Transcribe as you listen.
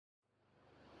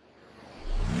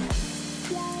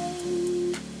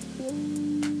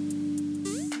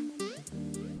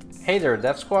Hey there,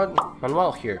 Dev Squad,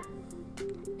 Manuel here.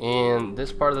 In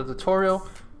this part of the tutorial,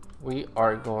 we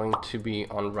are going to be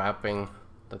unwrapping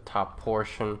the top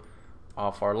portion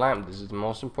of our lamp. This is the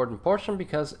most important portion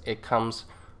because it comes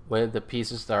with the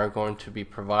pieces that are going to be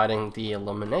providing the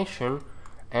illumination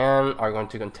and are going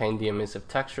to contain the emissive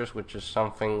textures, which is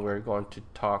something we're going to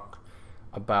talk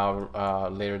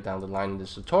about later down the line in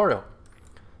this tutorial.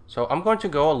 So I'm going to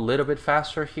go a little bit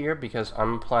faster here because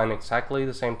I'm applying exactly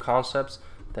the same concepts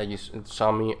that you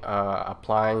saw me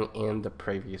applying in the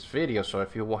previous video. So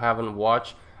if you haven't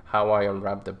watched how I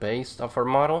unwrap the base of our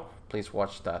model, please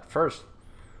watch that first.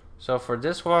 So for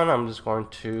this one, I'm just going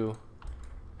to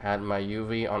add my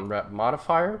UV Unwrap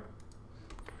Modifier,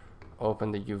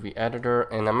 open the UV editor,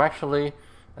 and I'm actually,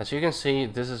 as you can see,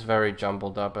 this is very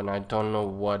jumbled up and I don't know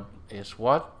what is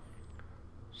what.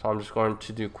 So I'm just going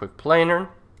to do quick planar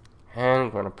and I'm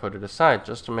going to put it aside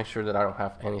just to make sure that I don't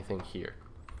have anything here.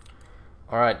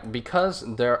 Alright,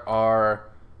 because there are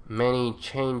many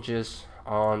changes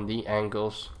on the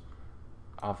angles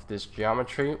of this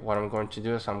geometry, what I'm going to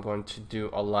do is I'm going to do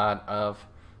a lot of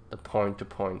the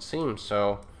point-to-point seams.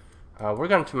 So we're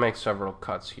going to make several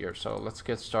cuts here. So let's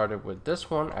get started with this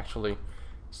one. Actually,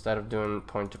 instead of doing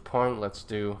point-to-point, let's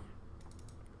do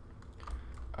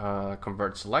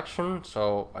convert selection.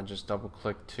 So I just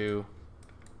double-click to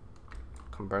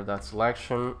convert that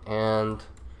selection, and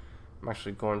I'm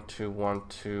actually going to want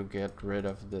to get rid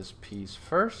of this piece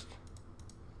first.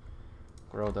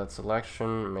 Grow that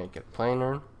selection, make it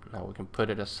planar. Now we can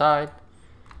put it aside.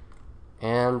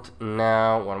 And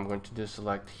now what I'm going to do is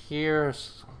select here,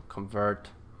 is convert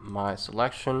my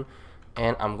selection,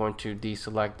 and I'm going to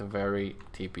deselect the very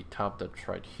tippy top that's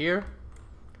right here.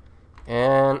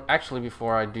 And actually,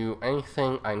 before I do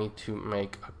anything, I need to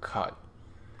make a cut.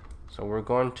 So we're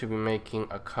going to be making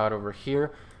a cut over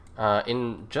here.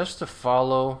 In just to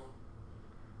follow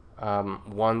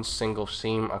one single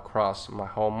seam across my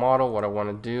whole model, what I want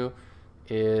to do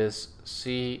is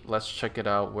let's check it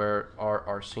out. Where are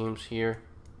our seams here?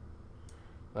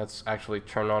 Let's actually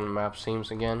turn on map seams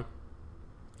again.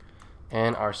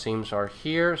 And our seams are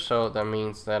here, so that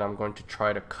means that I'm going to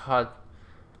try to cut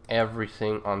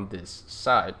everything on this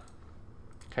side.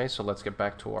 Okay, so let's get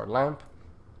back to our lamp.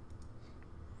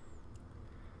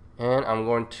 And I'm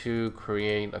going to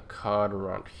create a cut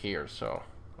around here. So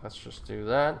let's just do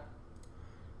that.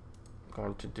 I'm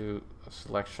going to do a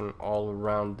selection all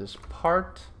around this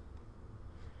part.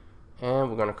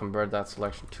 And we're going to convert that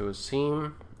selection to a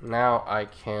seam. Now I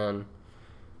can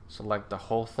select the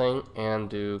whole thing and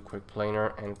do quick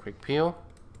planar and quick peel.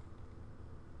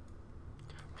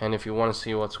 And if you want to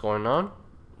see what's going on,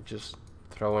 just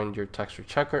throw in your texture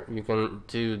checker. You can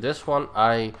do this one.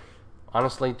 I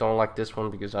honestly don't like this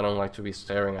one because I don't like to be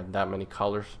staring at that many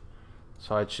colors,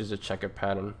 so I choose a checker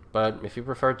pattern. But if you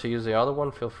prefer to use the other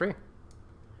one, feel free.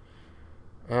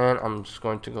 And I'm just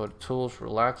going to go to tools,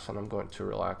 relax, and I'm going to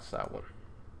relax that one.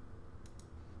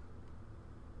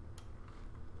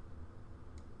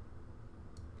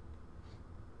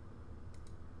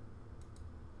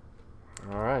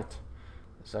 Alright,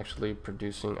 it's actually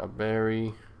producing a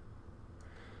very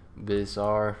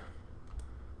bizarre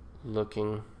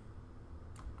looking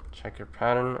checker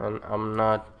pattern, and I'm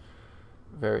not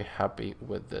very happy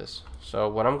with this. So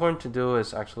what I'm going to do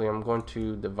is actually I'm going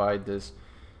to divide this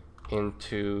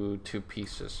into two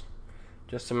pieces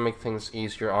just to make things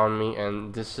easier on me,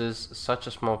 and this is such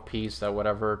a small piece that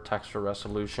whatever texture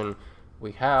resolution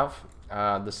we have,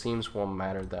 the seams won't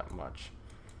matter that much.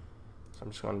 So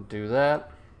I'm just going to do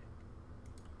that.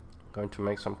 I'm going to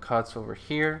make some cuts over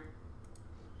here,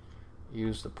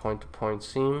 use the point-to-point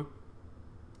seam.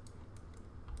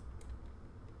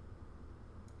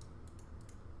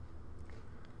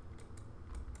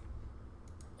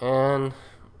 And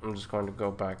I'm just going to go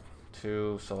back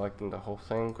to selecting the whole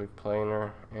thing, quick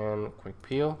planar and quick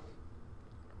peel.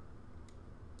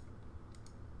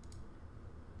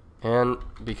 And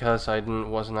because I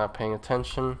was not paying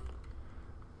attention,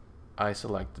 I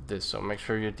selected this. So make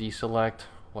sure you deselect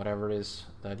whatever it is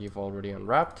that you've already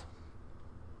unwrapped.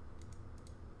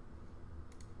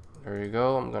 There you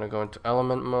go. I'm going to go into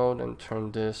element mode and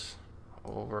turn this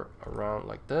over around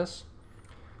like this.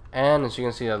 And as you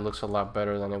can see, that looks a lot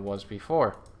better than it was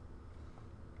before.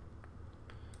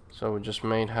 So we just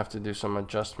may have to do some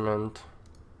adjustment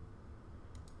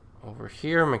over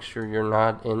here. Make sure you're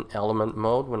not in element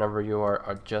mode whenever you are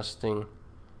adjusting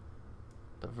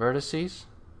the vertices.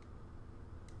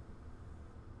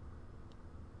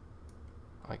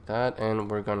 Like that. And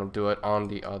we're going to do it on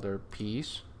the other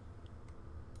piece.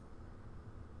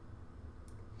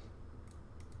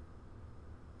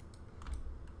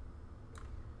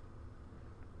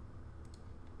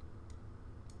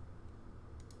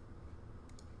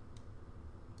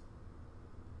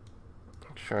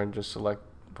 sure I just select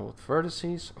both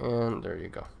vertices, and there you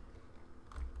go.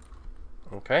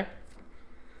 Okay.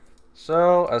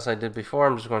 So as I did before,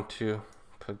 I'm just going to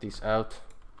put these out,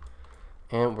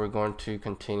 and we're going to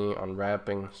continue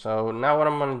unwrapping. So now what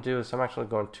I'm going to do is I'm actually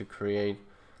going to create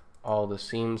all the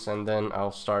seams, and then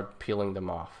I'll start peeling them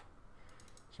off.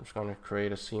 So I'm just going to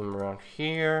create a seam around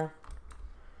here,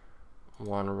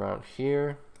 one around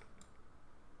here,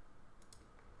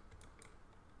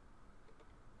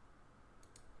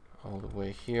 all the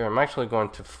way here. I'm actually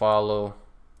going to follow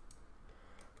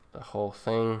the whole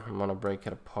thing. I'm going to break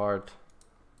it apart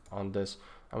on this.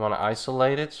 I want to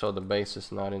isolate it so the base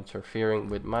is not interfering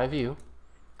with my view,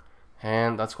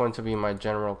 and that's going to be my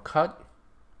general cut.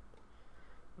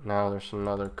 Now there's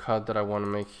another cut that I want to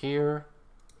make here.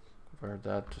 Convert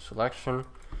that to selection,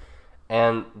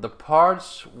 and the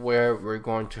parts where we're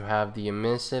going to have the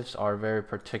emissives are very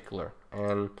particular,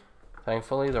 and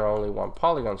thankfully they're only one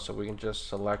polygon, so we can just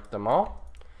select them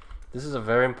all. This is a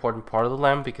very important part of the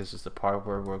lamp because it's the part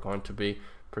where we're going to be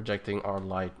projecting our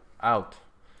light out.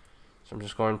 So I'm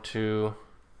just going to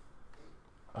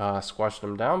squash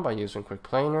them down by using quick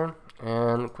planer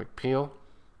and quick peel,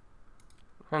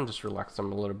 and just relax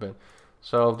them a little bit.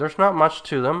 So there's not much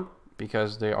to them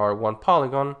because they are one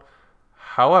polygon.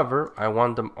 However, I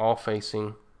want them all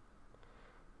facing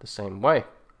the same way.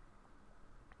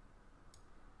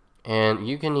 And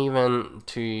you can even,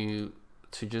 to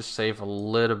just save a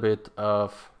little bit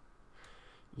of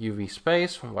UV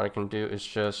space, what I can do is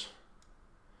just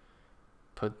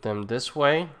put them this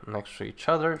way next to each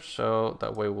other, so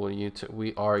that way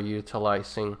we are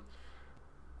utilizing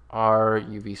our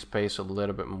UV space a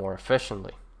little bit more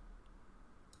efficiently.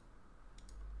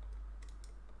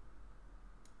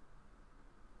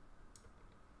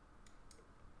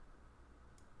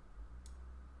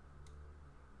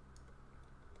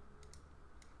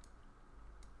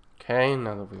 Okay,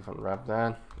 now that we've unwrapped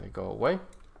that, they go away.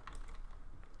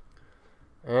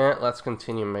 And let's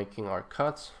continue making our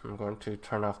cuts. I'm going to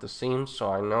turn off the seams so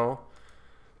I know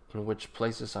in which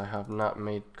places I have not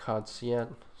made cuts yet.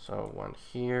 So one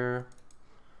here,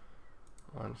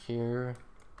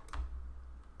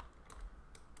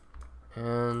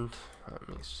 and let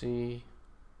me see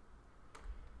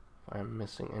if I'm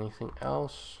missing anything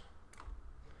else.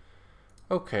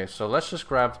 Okay, so let's just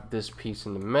grab this piece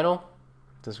in the middle.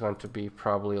 This is going to be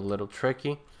probably a little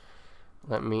tricky.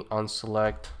 Let me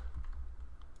unselect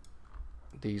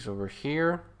these over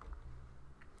here,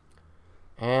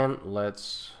 and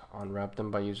let's unwrap them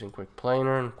by using quick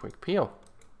planer and quick peel.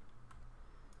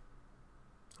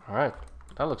 Alright,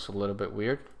 that looks a little bit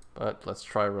weird, but let's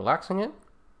try relaxing it.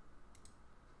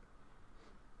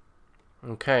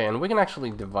 Okay, and we can actually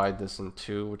divide this in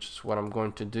two, which is what I'm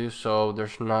going to do, so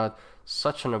there's not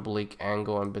such an oblique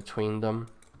angle in between them.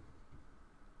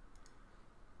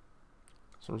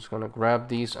 So I'm just going to grab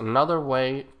these. Another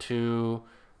way to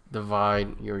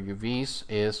divide your UVs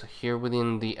is here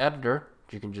within the editor.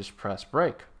 You can just press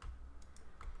break.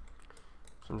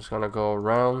 So I'm just going to go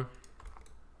around.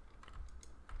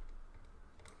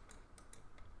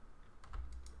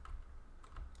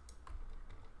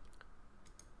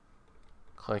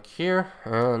 Click here,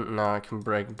 and now I can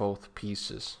break both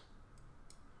pieces.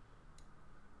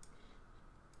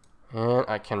 And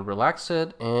I can relax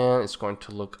it, and it's going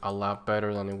to look a lot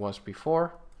better than it was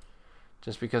before,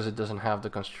 just because it doesn't have the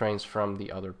constraints from the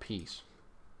other piece.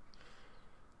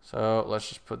 So let's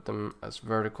just put them as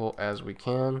vertical as we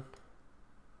can.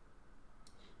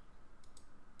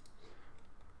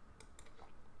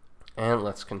 And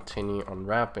let's continue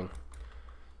unwrapping.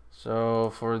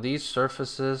 So for these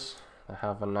surfaces that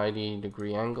have a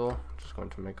 90-degree angle, I'm just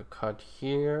going to make a cut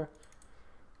here,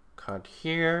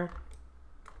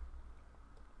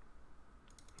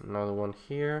 another one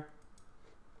here,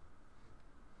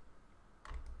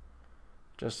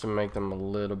 just to make them a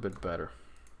little bit better.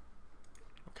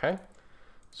 Okay,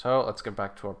 so let's get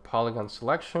back to our polygon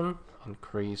selection,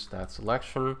 increase that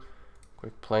selection,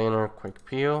 quick planer, quick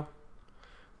peel,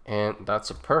 and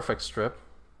that's a perfect strip.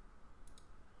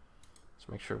 Let's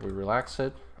make sure we relax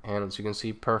it, and as you can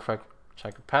see, perfect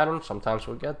checkered pattern. Sometimes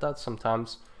we'll get that,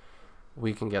 sometimes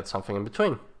we can get something in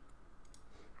between.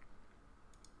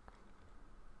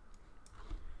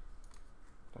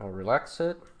 I'll relax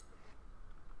it.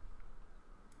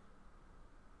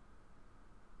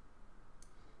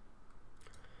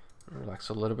 Relax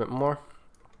a little bit more.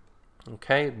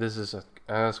 Okay, this is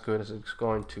as good as it's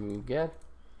going to get.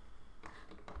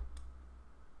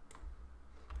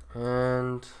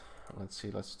 And let's see,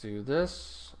 let's do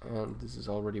this. And this is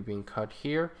already being cut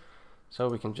here. So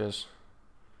we can just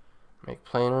make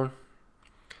planar.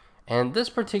 And this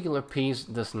particular piece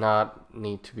does not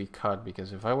need to be cut,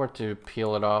 because if I were to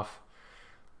peel it off,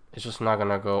 it's just not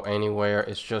gonna go anywhere.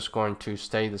 It's just going to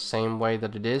stay the same way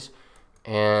that it is,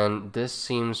 and these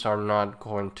seams are not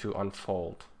going to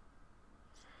unfold.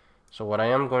 So what I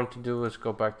am going to do is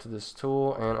go back to this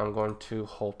tool, and I'm going to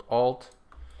hold Alt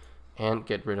and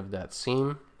get rid of that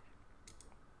seam,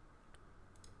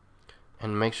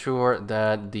 and make sure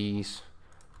that these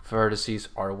vertices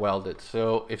are welded.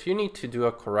 So if you need to do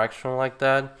a correction like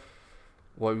that,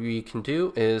 what we can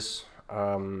do is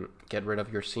get rid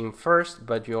of your seam first,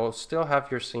 but you'll still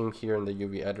have your seam here in the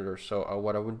UV editor. So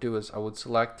what I would do is I would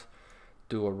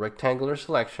do a rectangular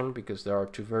selection, because there are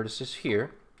two vertices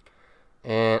here,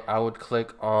 and I would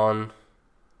click on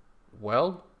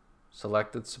weld,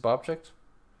 selected subobject,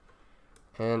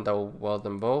 and I will weld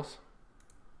them both.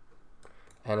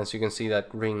 And as you can see, that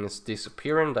green is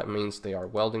disappearing. That means they are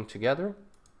welding together.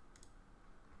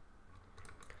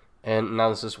 And now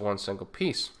this is one single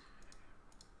piece.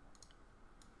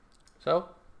 So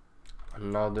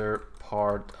another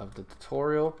part of the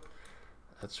tutorial.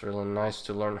 That's really nice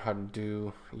to learn how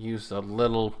to use the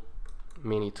little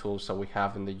mini tools that we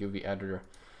have in the UV editor.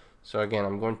 So again,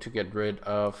 I'm going to get rid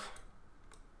of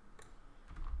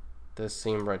this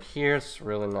seam right here. It's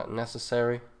really not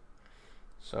necessary.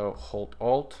 So hold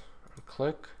Alt and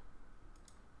click.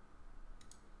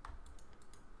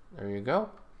 There you go.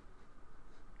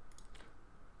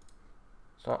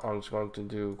 So I'm just going to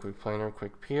do quick planer,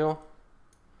 quick peel,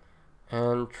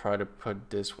 and try to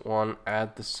put this one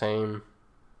at the same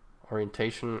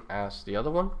orientation as the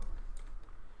other one.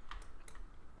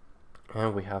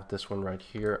 And we have this one right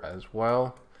here as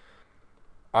well.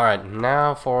 Alright,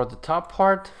 now for the top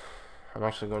part, I'm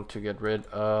actually going to get rid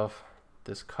of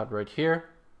this cut right here.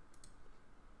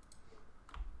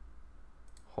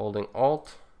 Holding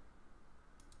Alt.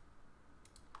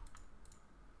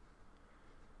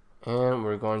 And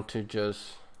we're going to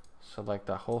just select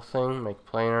that whole thing, make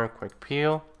planar, quick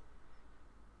peel.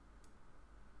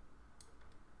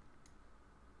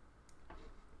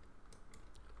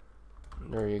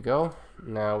 There you go.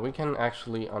 Now we can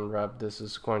actually unwrap this.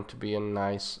 Is going to be a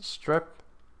nice strip.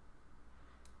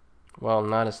 Well,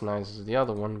 not as nice as the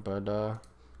other one, but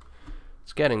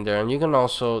it's getting there. And you can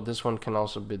also, this one can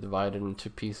also be divided into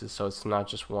pieces, so it's not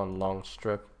just one long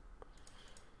strip.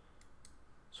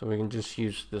 So we can just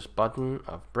use this button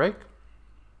of break.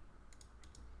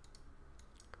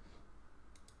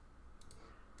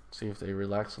 See if they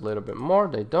relax a little bit more.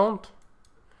 They don't.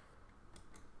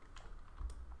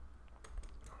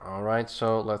 Alright,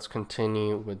 so let's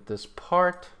continue with this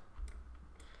part.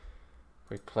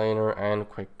 Quick planer and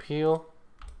quick peel.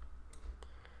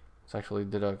 It's actually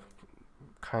did a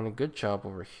kind of good job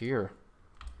over here.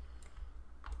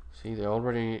 See, they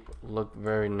already look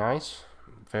very nice.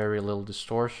 Very little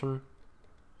distortion.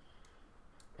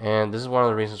 And this is one of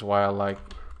the reasons why I like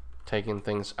taking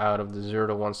things out of the 0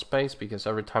 to 1 space, because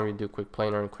every time you do quick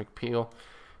planer and quick peel,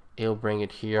 it'll bring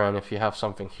it here, and if you have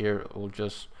something here, it will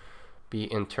just be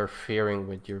interfering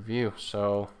with your view.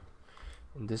 So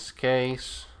in this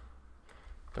case,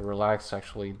 the relax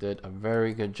actually did a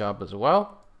very good job as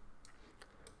well.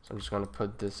 So I'm just going to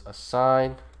put this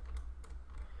aside,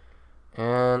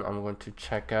 and I'm going to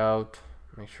check out,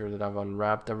 make sure that I've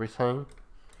unwrapped everything.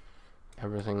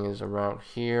 Everything is around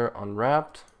here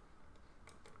unwrapped.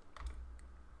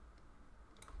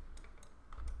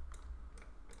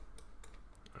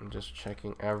 I'm just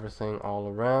checking everything all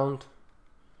around.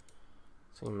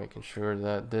 See, making sure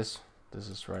that this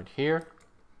is right here.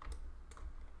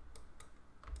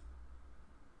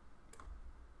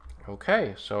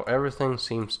 Okay, so everything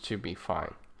seems to be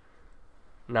fine.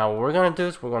 Now what we're going to do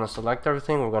is we're going to select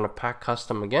everything. We're going to pack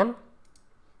custom again.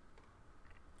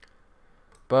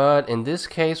 But in this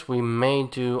case, we may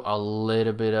do a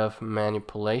little bit of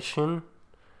manipulation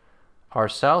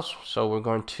ourselves. So we're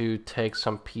going to take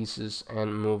some pieces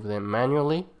and move them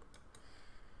manually.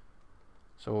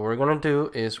 So what we're going to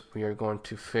do is we are going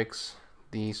to fix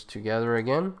these together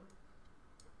again.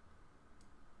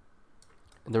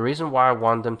 The reason why I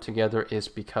want them together is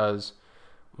because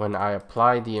when I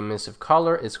apply the emissive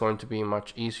color, it's going to be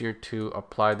much easier to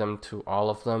apply them to all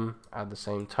of them at the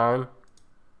same time.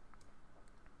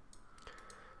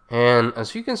 And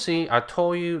as you can see, I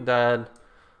told you that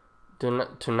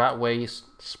to not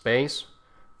waste space.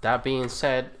 That being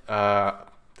said,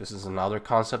 this is another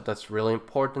concept that's really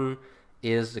important,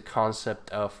 is the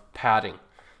concept of padding.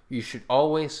 You should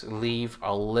always leave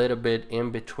a little bit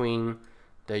in between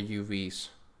the UVs.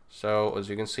 So as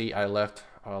you can see, I left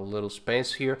a little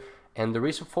space here, and the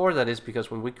reason for that is because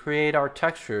when we create our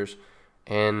textures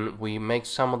and we make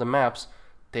some of the maps,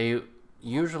 they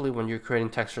usually when you're creating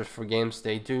textures for games,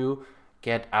 they do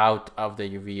get out of the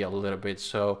UV a little bit.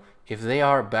 So if they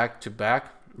are back to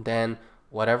back, then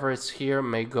whatever is here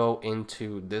may go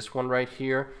into this one right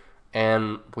here,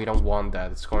 and we don't want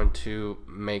that. It's going to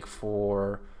make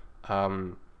for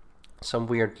some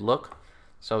weird look.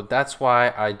 So that's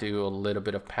why I do a little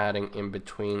bit of padding in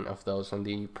between of those, and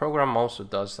the program also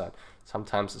does that.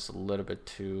 Sometimes it's a little bit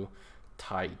too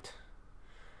tight.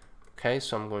 Okay,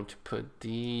 so I'm going to put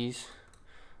these,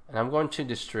 and I'm going to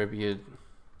distribute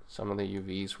some of the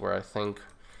UVs where I think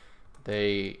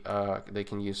they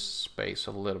can use space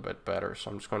a little bit better.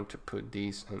 So I'm just going to put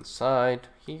these inside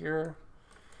here.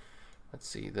 Let's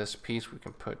see, this piece we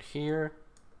can put here.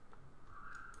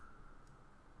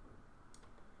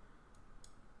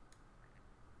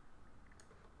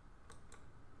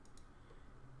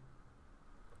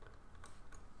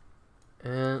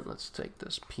 And let's take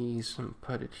this piece and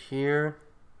put it here.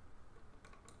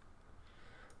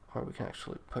 Or we can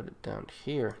actually put it down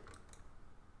here.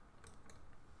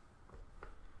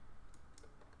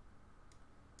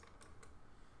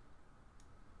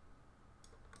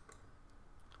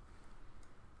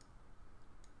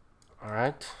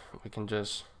 Alright, we can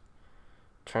just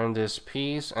turn this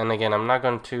piece, and again, I'm not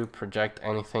going to project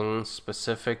anything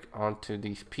specific onto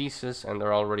these pieces, and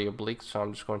they're already oblique, so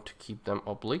I'm just going to keep them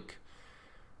oblique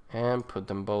and put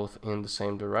them both in the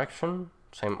same direction,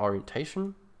 same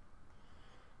orientation.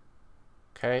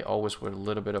 Okay, always with a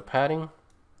little bit of padding.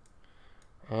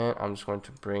 And I'm just going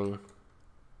to bring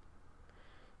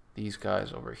these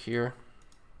guys over here.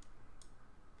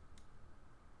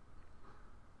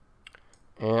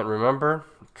 And remember,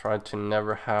 try to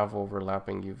never have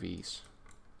overlapping UVs.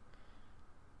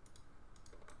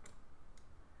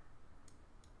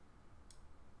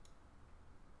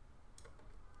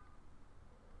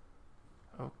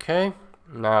 Okay,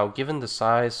 now given the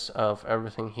size of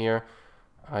everything here,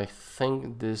 I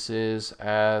think this is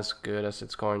as good as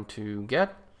it's going to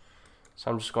get.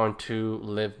 So I'm just going to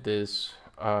leave this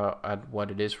at what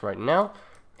it is right now.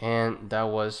 And that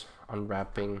was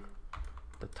unwrapping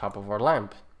the top of our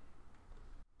lamp.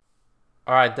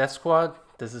 Alright, Death Squad,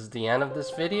 this is the end of this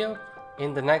video.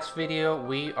 In the next video,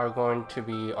 we are going to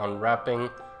be unwrapping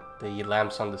the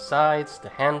lamps on the sides, the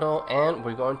handle, and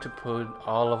we're going to put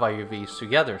all of our UVs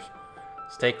together.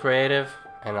 Stay creative,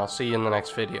 and I'll see you in the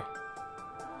next video.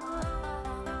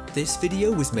 This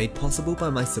video was made possible by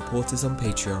my supporters on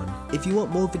Patreon. If you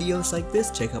want more videos like this,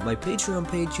 check out my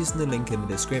Patreon page using the link in the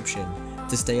description.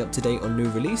 To stay up to date on new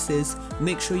releases,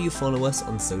 make sure you follow us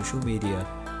on social media.